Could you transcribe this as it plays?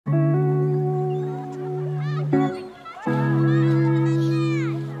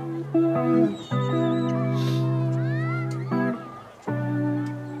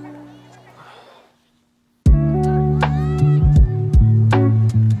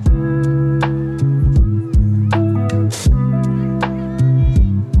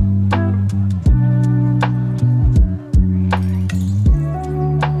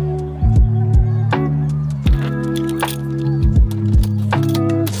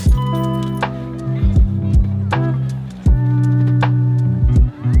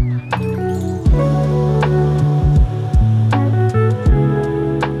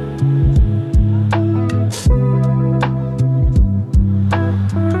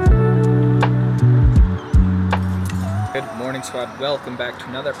Flying Squad, welcome back to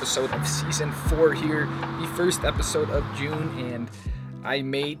another episode of Season 4 here, the first episode of June, and I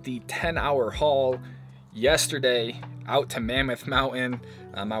made the 10-hour haul yesterday out to Mammoth Mountain.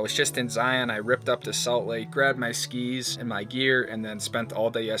 I was just in Zion. I ripped up to Salt Lake, grabbed my skis and my gear, and then spent all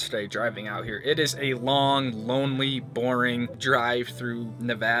day yesterday driving out here. It is a long, lonely, boring drive through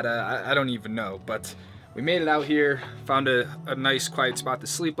Nevada. I don't even know, but we made it out here, found a nice quiet spot to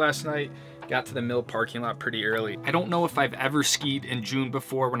sleep last night. Got to the mill parking lot pretty early. I don't know if I've ever skied in June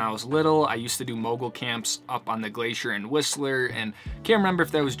before. When I was little, I used to do mogul camps up on the glacier in Whistler, and can't remember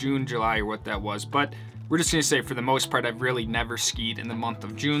if that was June, July, or what that was, but we're just gonna say for the most part, I've really never skied in the month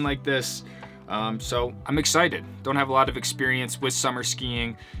of June like this. So I'm excited. Don't have a lot of experience with summer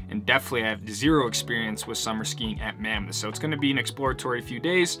skiing, and definitely I have zero experience with summer skiing at Mammoth. So it's gonna be an exploratory few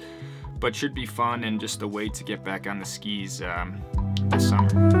days, but should be fun and just a way to get back on the skis this summer.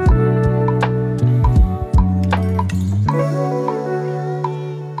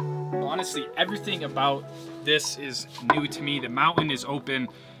 Honestly, everything about this is new to me. The mountain is open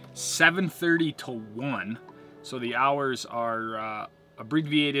 7:30 to 1, so the hours are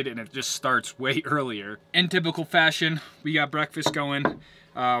abbreviated and it just starts way earlier. In typical fashion, we got breakfast going,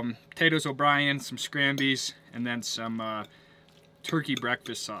 potatoes O'Brien, some scrambies, and then some turkey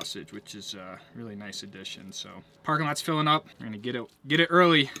breakfast sausage, which is a really nice addition. So parking lot's filling up. We're gonna get it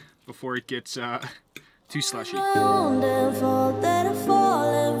early before it gets too slushy.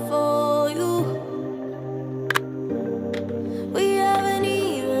 We haven't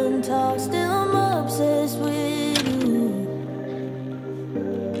even talked, still I'm obsessed with you.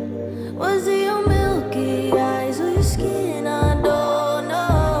 Was it your milky eyes or your skin? I don't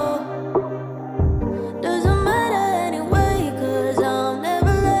know. Doesn't matter anyway, cause I'm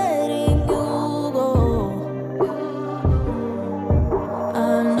never letting you go.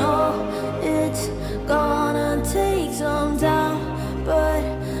 I know it's gonna take some time, but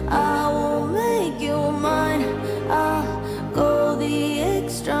I will make you mine. I'll go the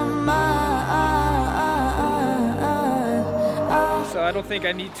extra mile. So I don't think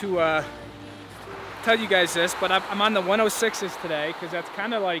I need to tell you guys this, but I'm on the 106s today, because that's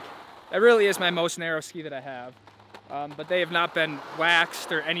kind of like, that really is my most narrow ski that I have. But they have not been waxed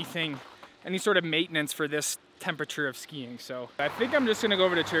or anything, any sort of maintenance for this temperature of skiing. So I think I'm just gonna go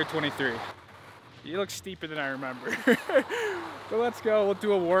over to tier 23. You look steeper than I remember. But let's go, we'll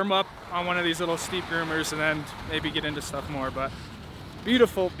do a warm up on one of these little steep groomers and then maybe get into stuff more. But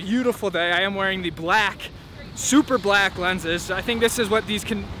beautiful, beautiful day. I am wearing the black, super black lenses. I think this is what these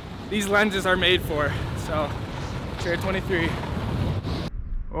lenses are made for. So, tier 23.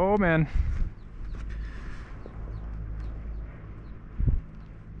 Oh man.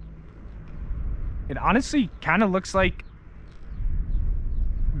 It honestly kind of looks like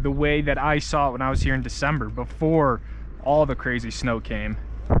the way that I saw it when I was here in December, before all the crazy snow came.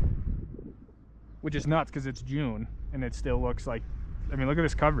 Which is nuts, because it's June and it still looks like, I mean, look at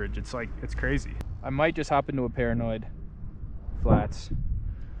this coverage. It's like, it's crazy. I might just hop into a Paranoid flats.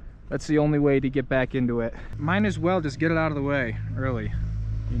 That's the only way to get back into it. Might as well just get it out of the way early,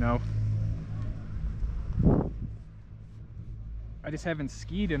 you know? I just haven't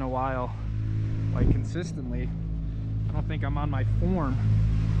skied in a while, like consistently. I don't think I'm on my form.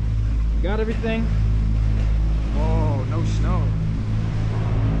 Got everything? Whoa, no snow.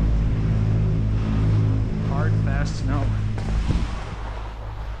 Hard, fast snow.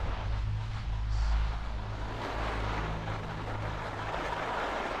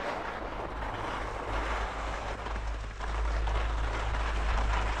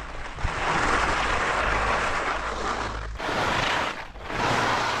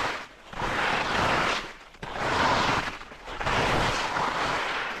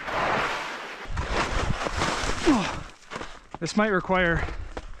 This might require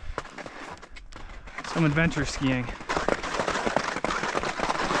some adventure skiing.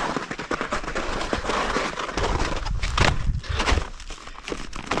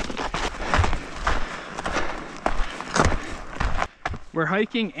 We're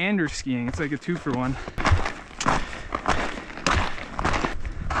hiking and we're skiing. It's like a 2-for-1.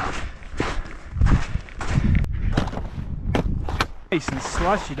 Nice and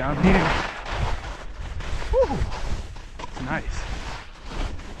slushy down here. Woo. Nice.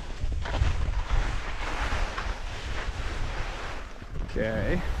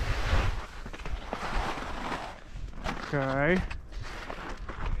 Okay. Okay.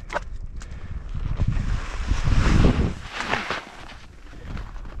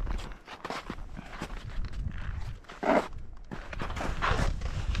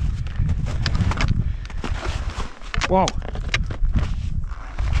 Whoa.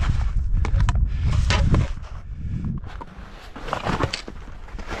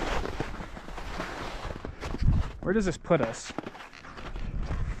 Where does this put us?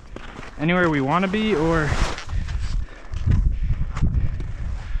 Anywhere we want to be, or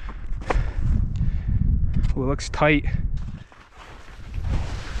oh, it looks tight.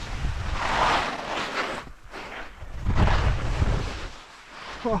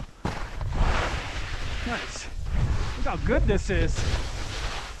 Oh, nice. Look how good this is.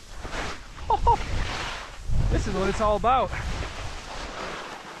 Oh, this is what it's all about.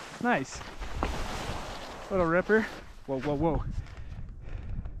 Nice. Little ripper. Whoa, whoa, whoa.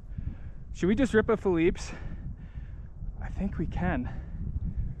 Should we just rip a Philippe's? I think we can.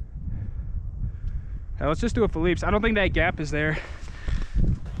 Yeah, let's just do a Philippe's. I don't think that gap is there.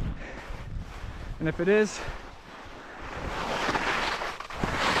 And if it is,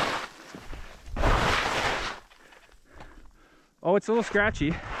 oh, it's a little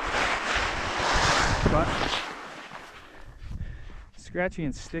scratchy, but scratchy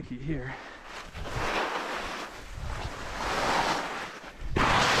and sticky here.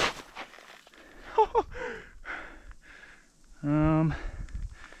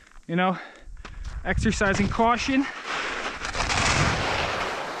 You know, exercising caution.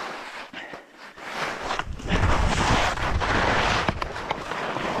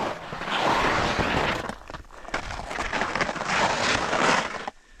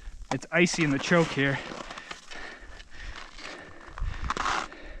 It's icy in the choke here.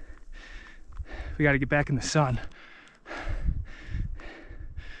 We got to get back in the sun.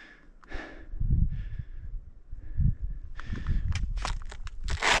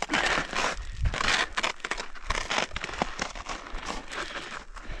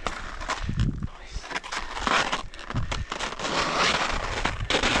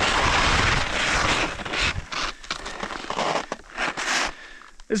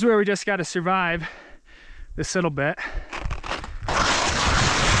 This is where we just got to survive this little bit.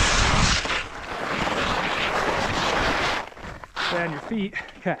 Stay on your feet.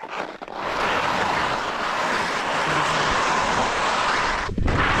 Okay.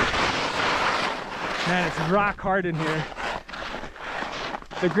 Man, it's rock hard in here.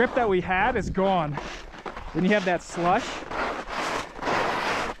 The grip that we had is gone. When you have that slush,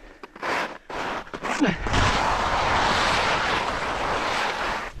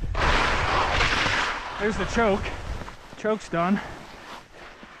 there's the choke. Choke's done.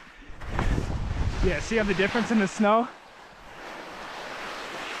 Yeah, see how the difference in the snow?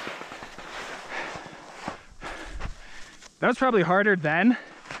 That was probably harder then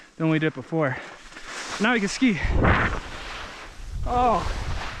than we did before. Now we can ski. Oh,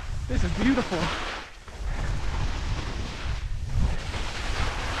 this is beautiful.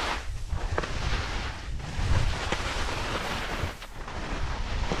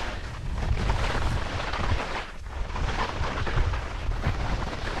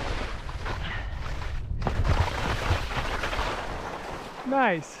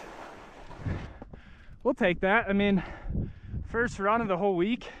 Nice. We'll take that. I mean, first run of the whole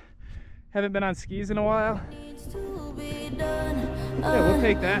week. Haven't been on skis in a while. Yeah, we'll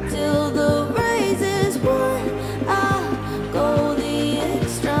take that. Till the race is won, I'll go the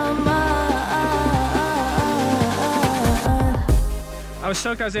extra mile. I was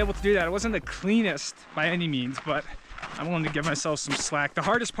stoked I was able to do that. It wasn't the cleanest by any means, but I wanted to give myself some slack. The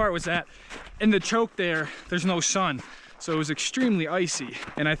hardest part was that in the choke there's no sun. So it was extremely icy,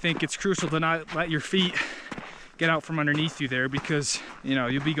 and I think it's crucial to not let your feet get out from underneath you there, because you know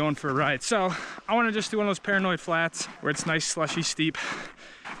you'll be going for a ride. So I want to just do one of those paranoid flats where it's nice, slushy, steep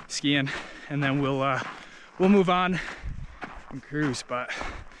skiing, and then we'll move on and cruise. But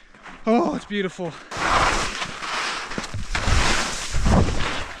oh, it's beautiful.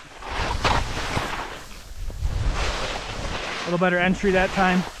 A little better entry that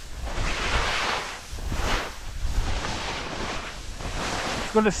time.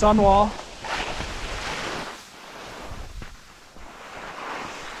 Go to the sun wall.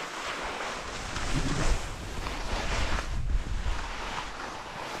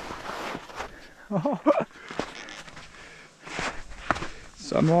 Oh.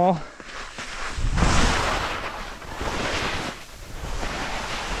 Sun wall.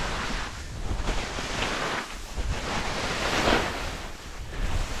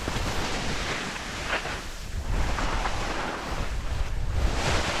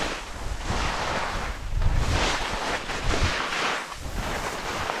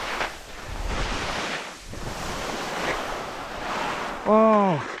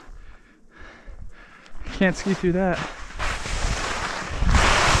 Oh, can't ski through that.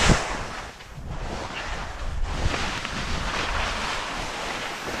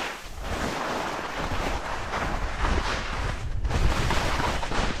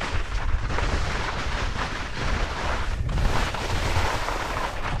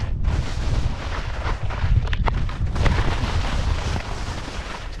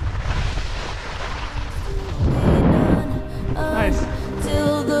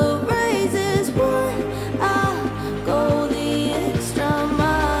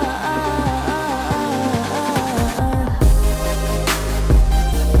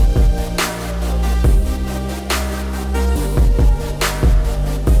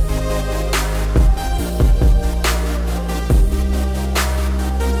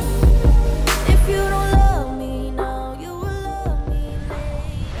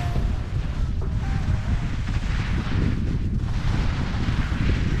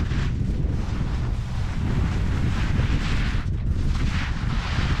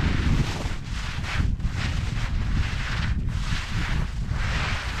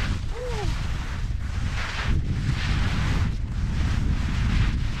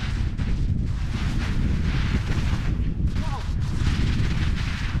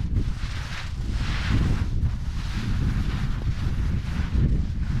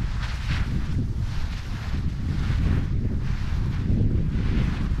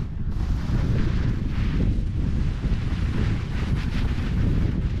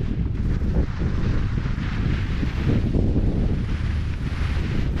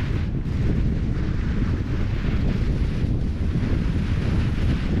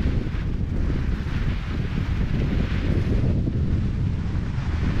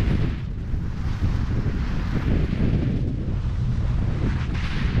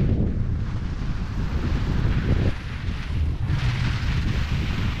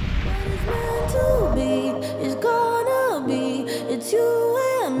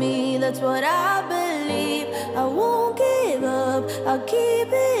 what I believe. I won't give up, I'll keep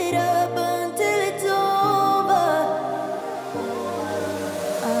it up until it's over.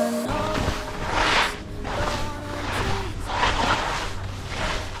 I know.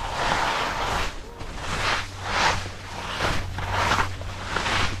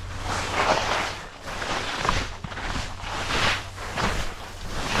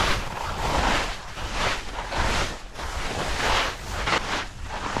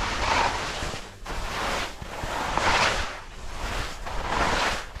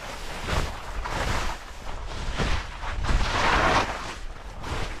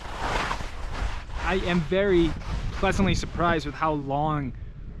 I am very pleasantly surprised with how long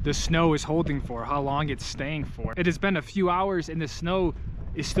the snow is holding for, how long it's staying for. It has been a few hours and the snow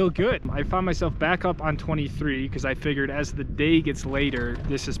is still good. I found myself back up on 23 because I figured as the day gets later,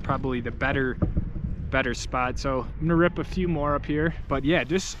 this is probably the better spot. So I'm gonna rip a few more up here. But yeah,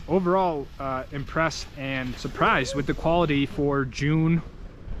 just overall impressed and surprised with the quality for June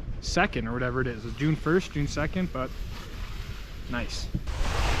 2nd or whatever it is. It's June 1st, June 2nd, but nice.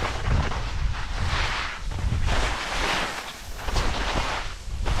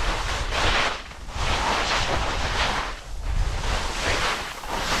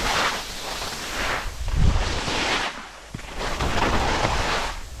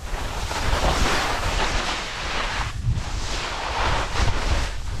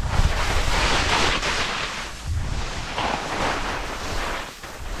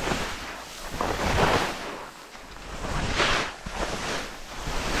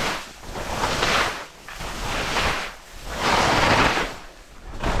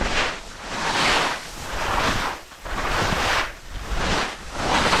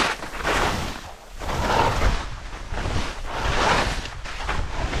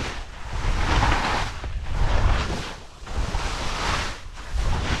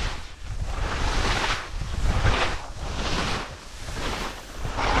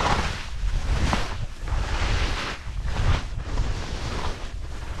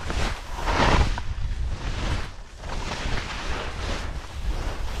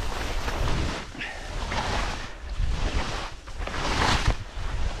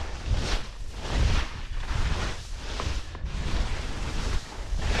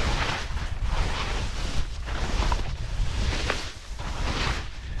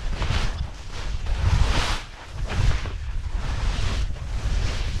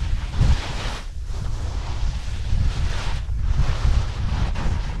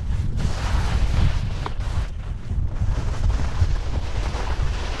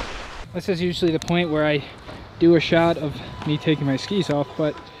 This is usually the point where I do a shot of me taking my skis off,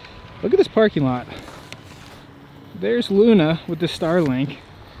 but look at this parking lot. There's Luna with the Starlink.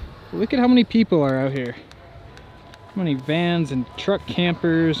 Look at how many people are out here. How many vans and truck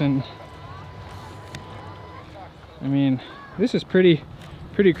campers, and I mean, this is pretty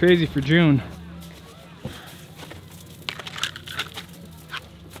crazy for June.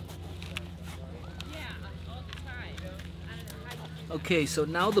 Okay, so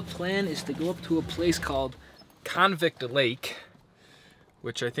now the plan is to go up to a place called Convict Lake,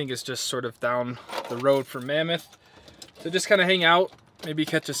 which I think is just sort of down the road from Mammoth. So just kind of hang out, maybe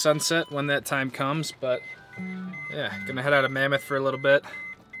catch a sunset when that time comes. But yeah, gonna head out of Mammoth for a little bit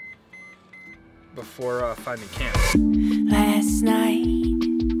before finding camp. Last night,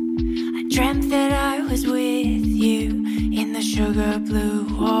 I dreamt that I was with you in the sugar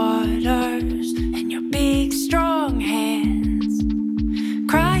blue waters and your big strong hands.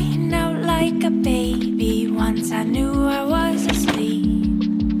 Crying out like a baby once I knew I was asleep,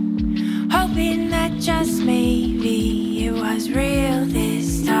 hoping that just maybe it was real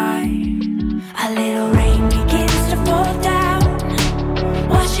this time. A little rain begins to fall down,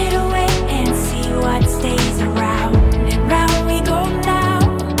 wash it away and see what stays around. And round we go now,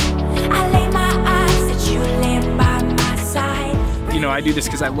 I lay my eyes that you land by my side. You know, I do this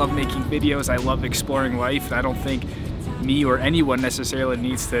because I love making videos, I love exploring life, and I don't think me or anyone necessarily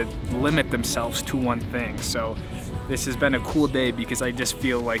needs to limit themselves to one thing. So this has been a cool day because I just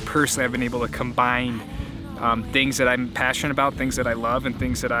feel like personally I've been able to combine things that I'm passionate about, things that I love, and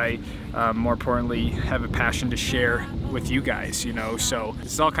things that I more importantly have a passion to share with you guys, you know. So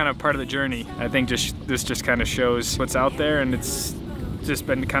it's all kind of part of the journey. I think this just kind of shows what's out there, and it's just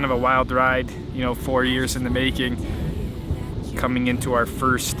been kind of a wild ride, you know, 4 years in the making, coming into our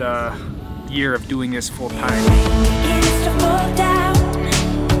first year of doing this full time.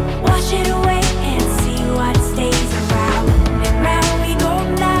 Wash it away and see what stays around. And round we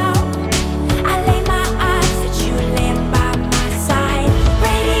go now, I lay my eyes that you land by my side.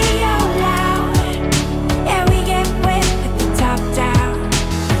 Radio loud, yeah, we get wet with the top down,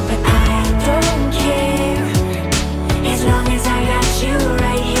 but I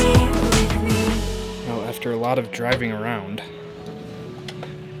lot of driving around.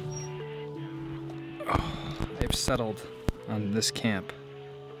 Oh, I've settled on this camp.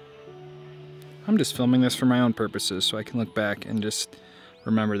 I'm just filming this for my own purposes so I can look back and just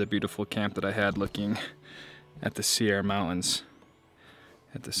remember the beautiful camp that I had looking at the Sierra Mountains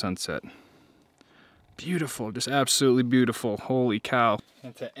at the sunset. Beautiful, just absolutely beautiful. Holy cow.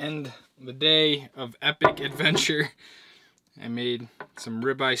 And to end the day of epic adventure, I made some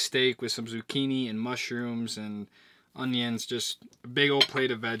ribeye steak with some zucchini and mushrooms and onions, just a big old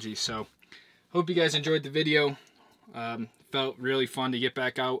plate of veggies. So hope you guys enjoyed the video. Felt really fun to get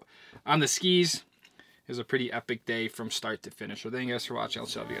back out on the skis. It was a pretty epic day from start to finish. So thank you guys for watching. I'll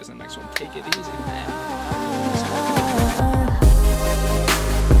see you guys in the next one. Take it easy, man.